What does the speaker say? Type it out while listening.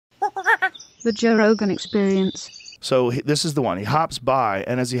The Joe Rogan Experience. So this is the one. He hops by,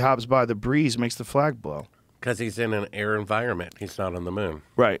 and as he hops by, the breeze makes the flag blow. Because he's in an air environment. He's not on the moon.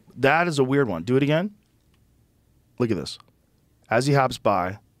 Right. That is a weird one. Do it again. Look at this. As he hops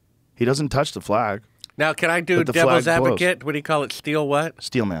by, he doesn't touch the flag. Now, can I do devil's advocate? What do you call it? Steel what?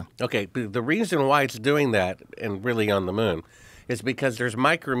 Steel man. Okay, the reason why it's doing that, and really on the moon, is because there's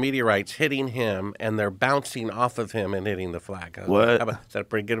micrometeorites hitting him, and they're bouncing off of him and hitting the flag. What? Is that a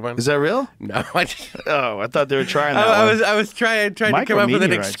pretty good one? Is that real? No. I thought they were trying that one. I was trying to come up with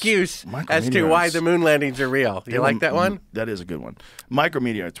an excuse as to why the moon landings are real. You like that one? That is a good one.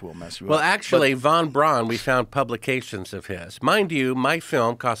 Micrometeorites will mess you up. Well, actually, Von Braun, we found publications of his. Mind you, my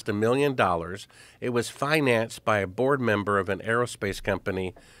film cost $1 million. It was financed by a board member of an aerospace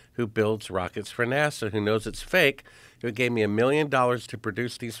company who builds rockets for NASA, who knows it's fake, who gave me $1 million to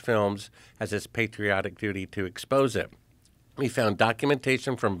produce these films as his patriotic duty to expose it. We found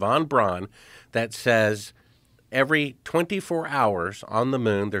documentation from Von Braun that says every 24 hours on the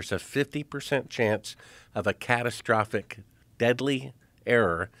moon, there's a 50% chance of a catastrophic, deadly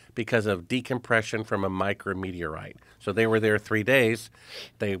error because of decompression from a micrometeorite. So they were there 3 days.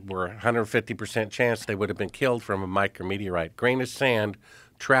 They were 150% chance they would have been killed from a micrometeorite. Grain of sand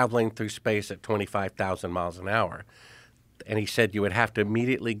traveling through space at 25,000 miles an hour. And he said you would have to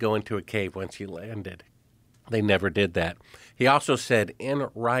immediately go into a cave once you landed. They never did that. He also said in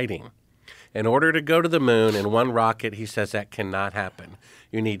writing, in order to go to the moon in one rocket, he says that cannot happen.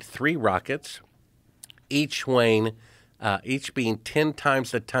 You need 3 rockets, each weighing, each being 10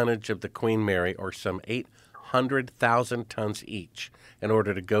 times the tonnage of the Queen Mary, or some 800,000 tons each, in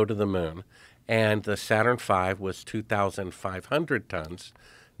order to go to the moon. And the Saturn V was 2,500 tons,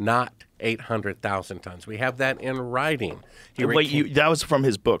 not 800,000 tons. We have that in writing. That was from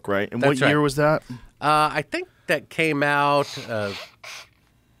his book, right? And what year was that? I think that came out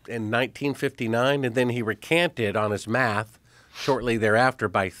in 1959, and then he recanted on his math shortly thereafter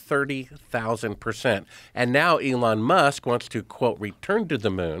by 30,000%. And now Elon Musk wants to, quote, return to the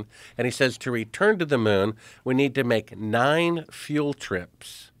moon. And he says to return to the moon, we need to make 9 fuel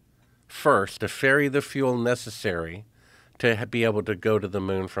trips first to ferry the fuel necessary to be able to go to the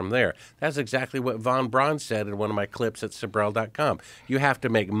moon from there. That's exactly what Von Braun said in one of my clips at Sibrel.com. You have to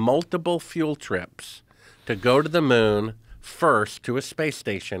make multiple fuel trips to go to the moon first to a space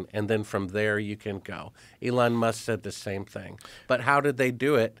station, and then from there you can go. Elon Musk said the same thing. But how did they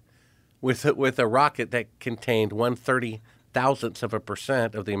do it with a rocket that contained 1/30,000th of a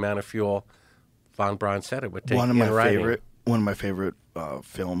percent of the amount of fuel Von Braun said it would take? One of my favorite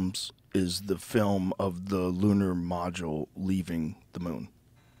films is the film of the lunar module leaving the moon.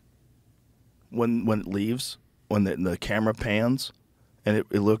 When it leaves, when the camera pans, and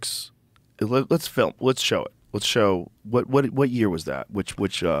let's show it. Let's show what year was that?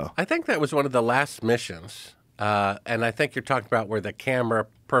 Which I think that was one of the last missions, and I think you're talking about where the camera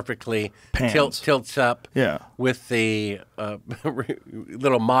perfectly tilts up, with the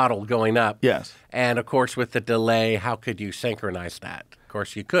little model going up. Yes, and of course with the delay, how could you synchronize that? Of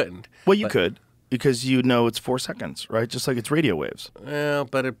course you couldn't. Well, you could. Because it's 4 seconds, right? Just like it's radio waves. Well,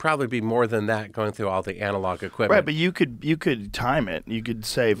 but it'd probably be more than that going through all the analog equipment. Right, but you could time it. You could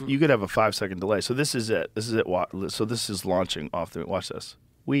say you could have a 5-second delay. So this is it. So this is launching off the. Watch this.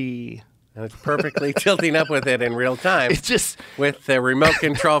 And it's perfectly tilting up with it in real time. It's just with the remote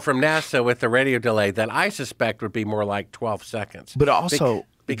control from NASA with the radio delay that I suspect would be more like 12 seconds. But also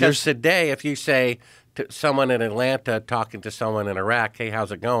because today, if you say to someone in Atlanta talking to someone in Iraq, "Hey,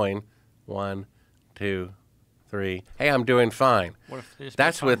 how's it going?" 1, 2, 3. Hey, I'm doing fine. What if they just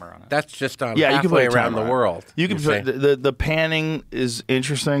put a timer on it? That's just on halfway around the world. You can put the panning is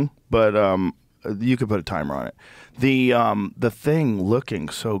interesting, but you could put a timer on it. The thing looking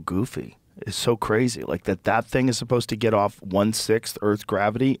so goofy is so crazy. Like that thing is supposed to get off 1/6 Earth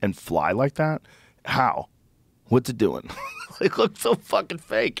gravity and fly like that. How? What's it doing? It looks so fucking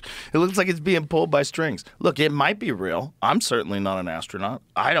fake. It looks like it's being pulled by strings. Look, it might be real. I'm certainly not an astronaut.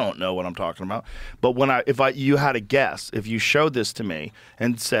 I don't know what I'm talking about. But if you had a guess, if you showed this to me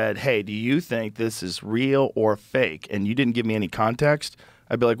and said, "Hey, do you think this is real or fake?" and you didn't give me any context,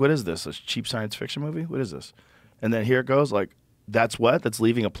 I'd be like, "What is this? A cheap science fiction movie? What is this?" And then here it goes. Like, that's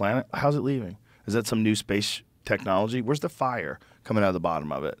leaving a planet. How's it leaving? Is that some new space technology? Where's the fire coming out of the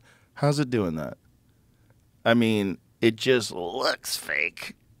bottom of it? How's it doing that? I mean, it just looks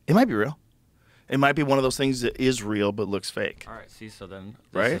fake. It might be real. It might be one of those things that is real but looks fake. All right, so then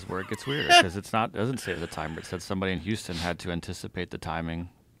this is where it gets weird because it doesn't say the timer. It said somebody in Houston had to anticipate the timing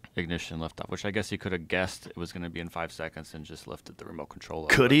ignition liftoff, which I guess he could have guessed it was going to be in 5 seconds and just lifted the remote control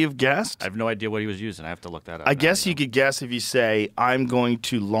over. Could he have guessed? I have no idea what he was using. I have to look that up. I guess you could guess if you say, I'm going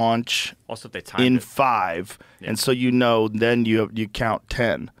to launch also, if they timed in it. 5, and so then you count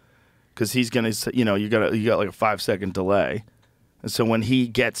 10. Because he's going to, you got like a 5-second delay. And so when he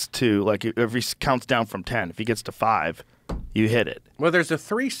gets to, like, if he counts down from 10, if he gets to 5, you hit it. Well, there's a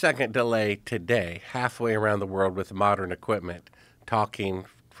 3-second delay today, halfway around the world with modern equipment, talking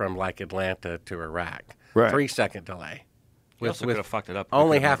from like Atlanta to Iraq. Right. 3-second delay. He also could have fucked it up.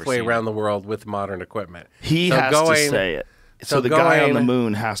 Only halfway around the world with modern equipment. He has to say it. So the guy on the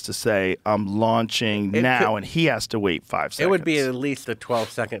moon has to say, I'm launching now, and he has to wait 5 seconds. It would be at least a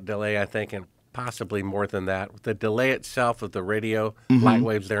 12-second delay, I think, and possibly more than that. The delay itself of the radio, light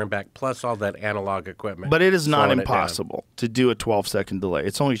waves there and back, plus all that analog equipment. But it is not impossible to do a 12-second delay.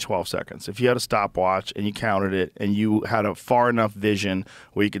 It's only 12 seconds. If you had a stopwatch and you counted it and you had a far enough vision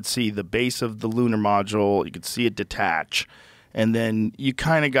where you could see the base of the lunar module, you could see it detach, and then you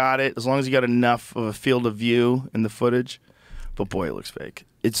kind of got it as long as you got enough of a field of view in the footage. But boy, it looks fake.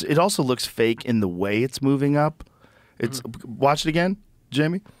 It also looks fake in the way it's moving up. Watch it again,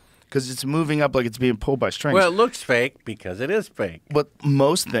 Jamie, because it's moving up like it's being pulled by strings. Well, it looks fake because it is fake. But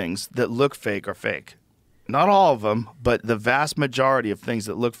most things that look fake are fake. Not all of them, but the vast majority of things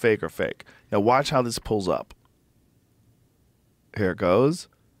that look fake are fake. Now watch how this pulls up. Here it goes.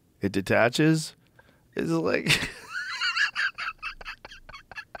 It detaches. It's like,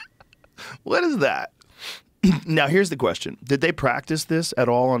 what is that? Now, here's the question. Did they practice this at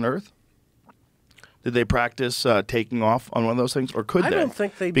all on Earth? Did they practice taking off on one of those things, or could they? I don't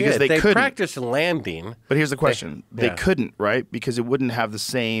think they because did. They couldn't. Practiced landing. But here's the question. They couldn't, right? Because it wouldn't have the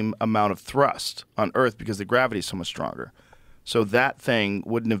same amount of thrust on Earth because the gravity is so much stronger. So that thing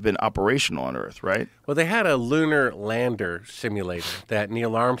wouldn't have been operational on Earth, right? Well, they had a lunar lander simulator that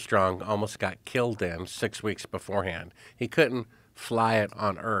Neil Armstrong almost got killed in 6 weeks beforehand. He couldn't fly it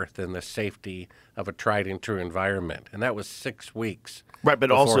on Earth in the safety of a tried and true environment. And that was 6 weeks. Right, but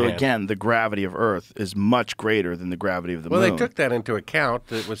also, again, the gravity of Earth is much greater than the gravity of the moon. Well, they took that into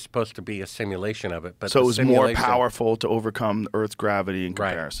account. It was supposed to be a simulation of it. But so it was more powerful to overcome Earth's gravity in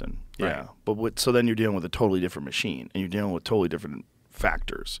comparison. Right. Yeah. But so then you're dealing with a totally different machine, and you're dealing with totally different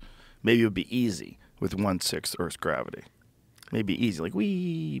factors. Maybe it would be easy with 1/6 Earth's gravity. Maybe easy, like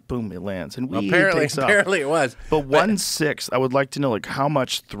wee, boom, it lands, and wee, it takes off. Apparently it was. But 1/6, I would like to know, like, how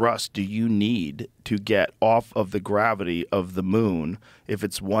much thrust do you need to get off of the gravity of the moon if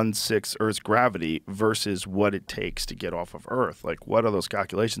it's 1/6 Earth's gravity versus what it takes to get off of Earth? Like, what are those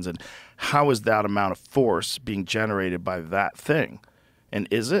calculations, and how is that amount of force being generated by that thing? And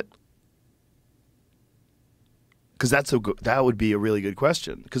is it? Because that would be a really good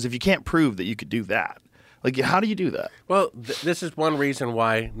question. Because if you can't prove that you could do that, like, how do you do that? Well, this is one reason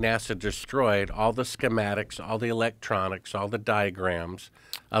why NASA destroyed all the schematics, all the electronics, all the diagrams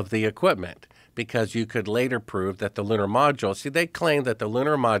of the equipment, because you could later prove that the lunar module, see, they claimed that the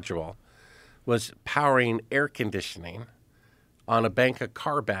lunar module was powering air conditioning on a bank of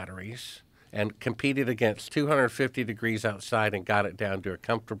car batteries and competed against 250 degrees outside and got it down to a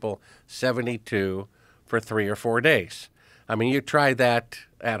comfortable 72 for 3 or 4 days. I mean, you try that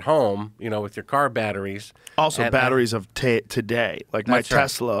at home, with your car batteries. Also, batteries of today. Like my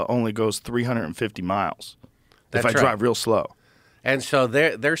Tesla only goes 350 miles if I drive real slow. And so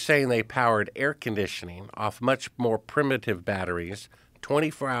they're saying they powered air conditioning off much more primitive batteries,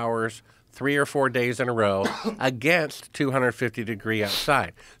 24 hours, 3 or 4 days in a row, against 250 degree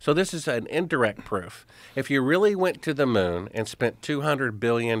outside. So this is an indirect proof. If you really went to the moon and spent $200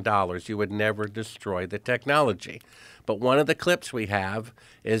 billion, you would never destroy the technology. But one of the clips we have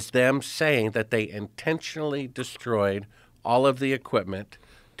is them saying that they intentionally destroyed all of the equipment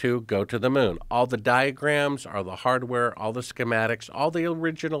to go to the moon. All the diagrams, all the hardware, all the schematics, all the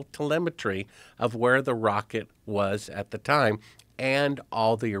original telemetry of where the rocket was at the time, and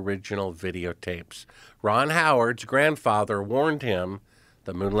all the original videotapes. Ron Howard's grandfather warned him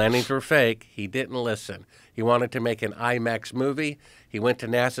the moon landings were fake. He didn't listen. He wanted to make an IMAX movie. He went to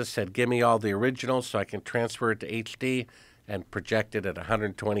NASA, said, give me all the originals so I can transfer it to HD, and project it at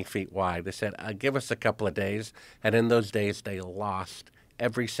 120 feet wide. They said, give us a couple of days. And in those days, they lost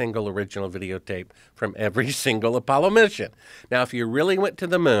every single original videotape from every single Apollo mission. Now, if you really went to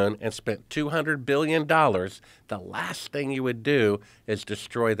the moon and spent $200 billion, the last thing you would do is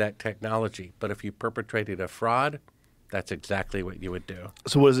destroy that technology. But if you perpetrated a fraud, that's exactly what you would do.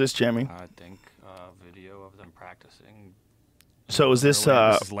 So what is this, Jamie? I think video of them practicing. So is this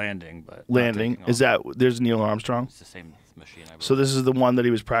this is landing, but landing? Is that there's Neil Armstrong? It's the same machine. I believe. So this is the one that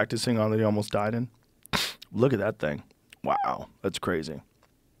he was practicing on that he almost died in. Look at that thing! Wow, that's crazy.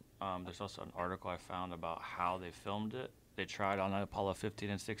 There's also an article I found about how they filmed it. They tried on Apollo 15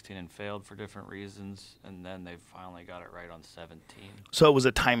 and 16 and failed for different reasons, and then they finally got it right on 17. So it was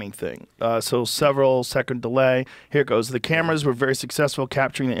a timing thing. So several second delay. Here it goes. The cameras were very successful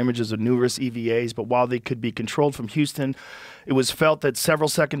capturing the images of numerous EVAs, but while they could be controlled from Houston, it was felt that several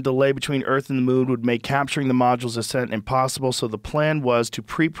second delay between Earth and the Moon would make capturing the module's ascent impossible. So the plan was to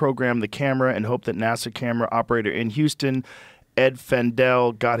pre-program the camera and hope that NASA camera operator in Houston, Ed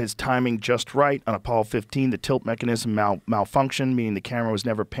Fendel, got his timing just right. On Apollo 15, the tilt mechanism malfunctioned, meaning the camera was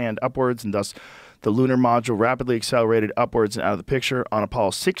never panned upwards, and thus the lunar module rapidly accelerated upwards and out of the picture. On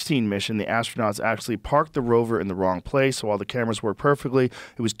Apollo 16 mission, the astronauts actually parked the rover in the wrong place, so while the cameras worked perfectly,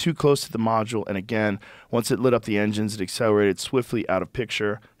 it was too close to the module, and again, once it lit up the engines, it accelerated swiftly out of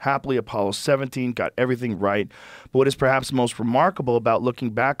picture. Happily, Apollo 17 got everything right, but what is perhaps most remarkable about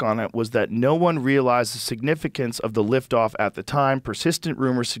looking back on it was that no one realized the significance of the liftoff at the time. Persistent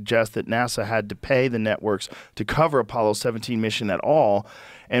rumors suggest that NASA had to pay the networks to cover Apollo 17 mission at all,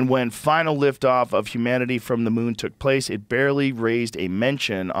 and when final liftoff of humanity from the moon took place, it barely raised a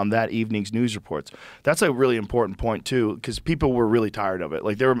mention on that evening's news reports. That's a really important point, too, because people were really tired of it.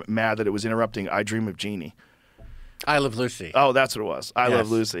 Like, they were mad that it was interrupting I Dream of Jeannie. I Love Lucy. Oh, that's what it was. I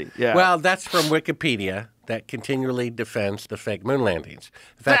Love Lucy. Yeah. Well, that's from Wikipedia that continually defends the fake moon landings.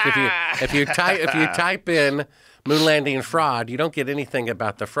 In fact, if you type in moon landing fraud, you don't get anything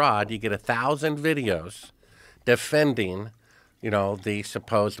about the fraud. You get 1,000 videos defending the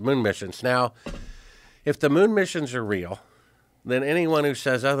supposed moon missions. Now, if the moon missions are real, then anyone who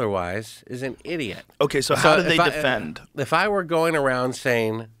says otherwise is an idiot. Okay, so how did they defend? If I were going around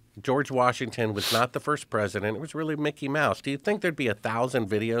saying George Washington was not the first president, it was really Mickey Mouse, do you think there'd be 1,000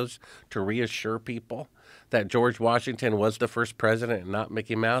 videos to reassure people that George Washington was the first president and not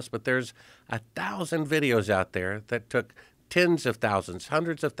Mickey Mouse? But there's 1,000 videos out there that took tens of thousands,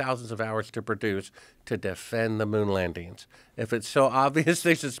 hundreds of thousands of hours to produce to defend the moon landings. If it's so obvious,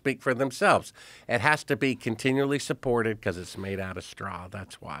 they should speak for themselves. It has to be continually supported because it's made out of straw.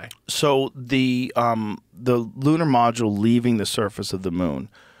 That's why. So the lunar module leaving the surface of the moon,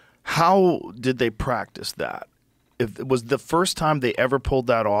 how did they practice that? If it was the first time they ever pulled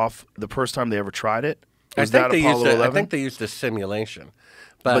that off, the first time they ever tried it? I think they used a simulation.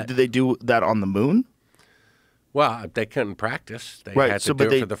 But did they do that on the moon? Well, they couldn't practice. They had to do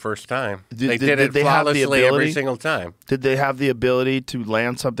it for the first time. They did it they have the flawlessly ability, every single time. Did they have the ability to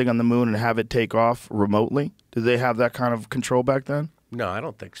land something on the moon and have it take off remotely? Did they have that kind of control back then? No, I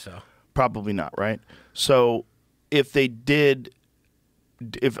don't think so. Probably not, right? So if they did,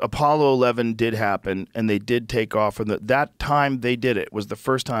 if Apollo 11 did happen and they did take off, and that time they did it was the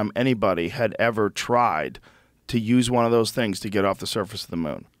first time anybody had ever tried to use one of those things to get off the surface of the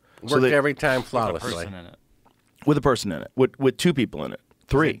moon. Worked every time flawlessly. With a person in it, with two people in it.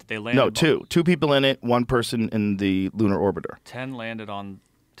 Three. They landed two people in it, one person in the lunar orbiter. 10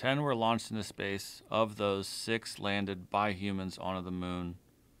 were launched into space. Of those, 6 landed by humans onto the moon.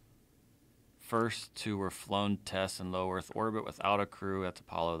 First 2 were flown tests in low Earth orbit without a crew. That's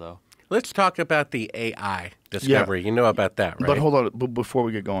Apollo, though. Let's talk about the AI discovery. Yeah. You know about that, right? But hold on, before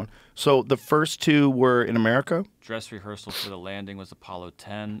we get going. So the first 2 were in America? Dress rehearsal for the landing was Apollo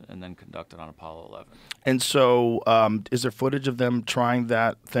 10 and then conducted on Apollo 11. And so is there footage of them trying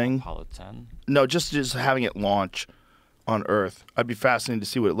that thing? Apollo 10? No, just having it launch on Earth. I'd be fascinated to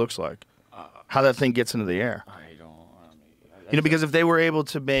see what it looks like. How that thing gets into the air. Because if they were able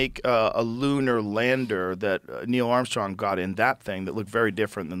to make a lunar lander that Neil Armstrong got in, that thing that looked very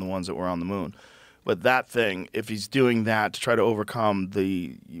different than the ones that were on the moon. But that thing, if he's doing that to try to overcome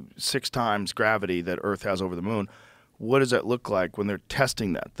the 6 times gravity that Earth has over the moon, what does that look like when they're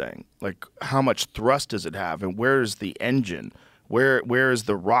testing that thing? Like, how much thrust does it have? And where is the engine? Where is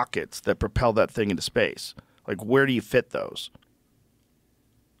the rockets that propel that thing into space? Like, where do you fit those?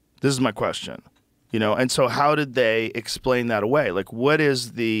 This is my question. And so how did they explain that away? Like, what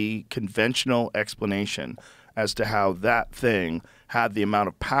is the conventional explanation as to how that thing had the amount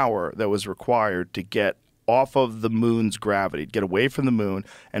of power that was required to get off of the moon's gravity, get away from the moon,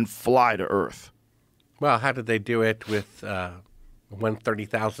 and fly to Earth? Well, how did they do it with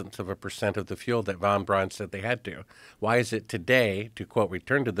 1/30,000% of the fuel that von Braun said they had to? Why is it today, to quote,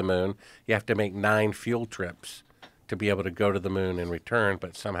 return to the moon, you have to make 9 fuel trips to be able to go to the moon and return,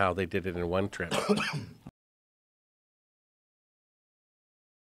 but somehow they did it in 1 trip?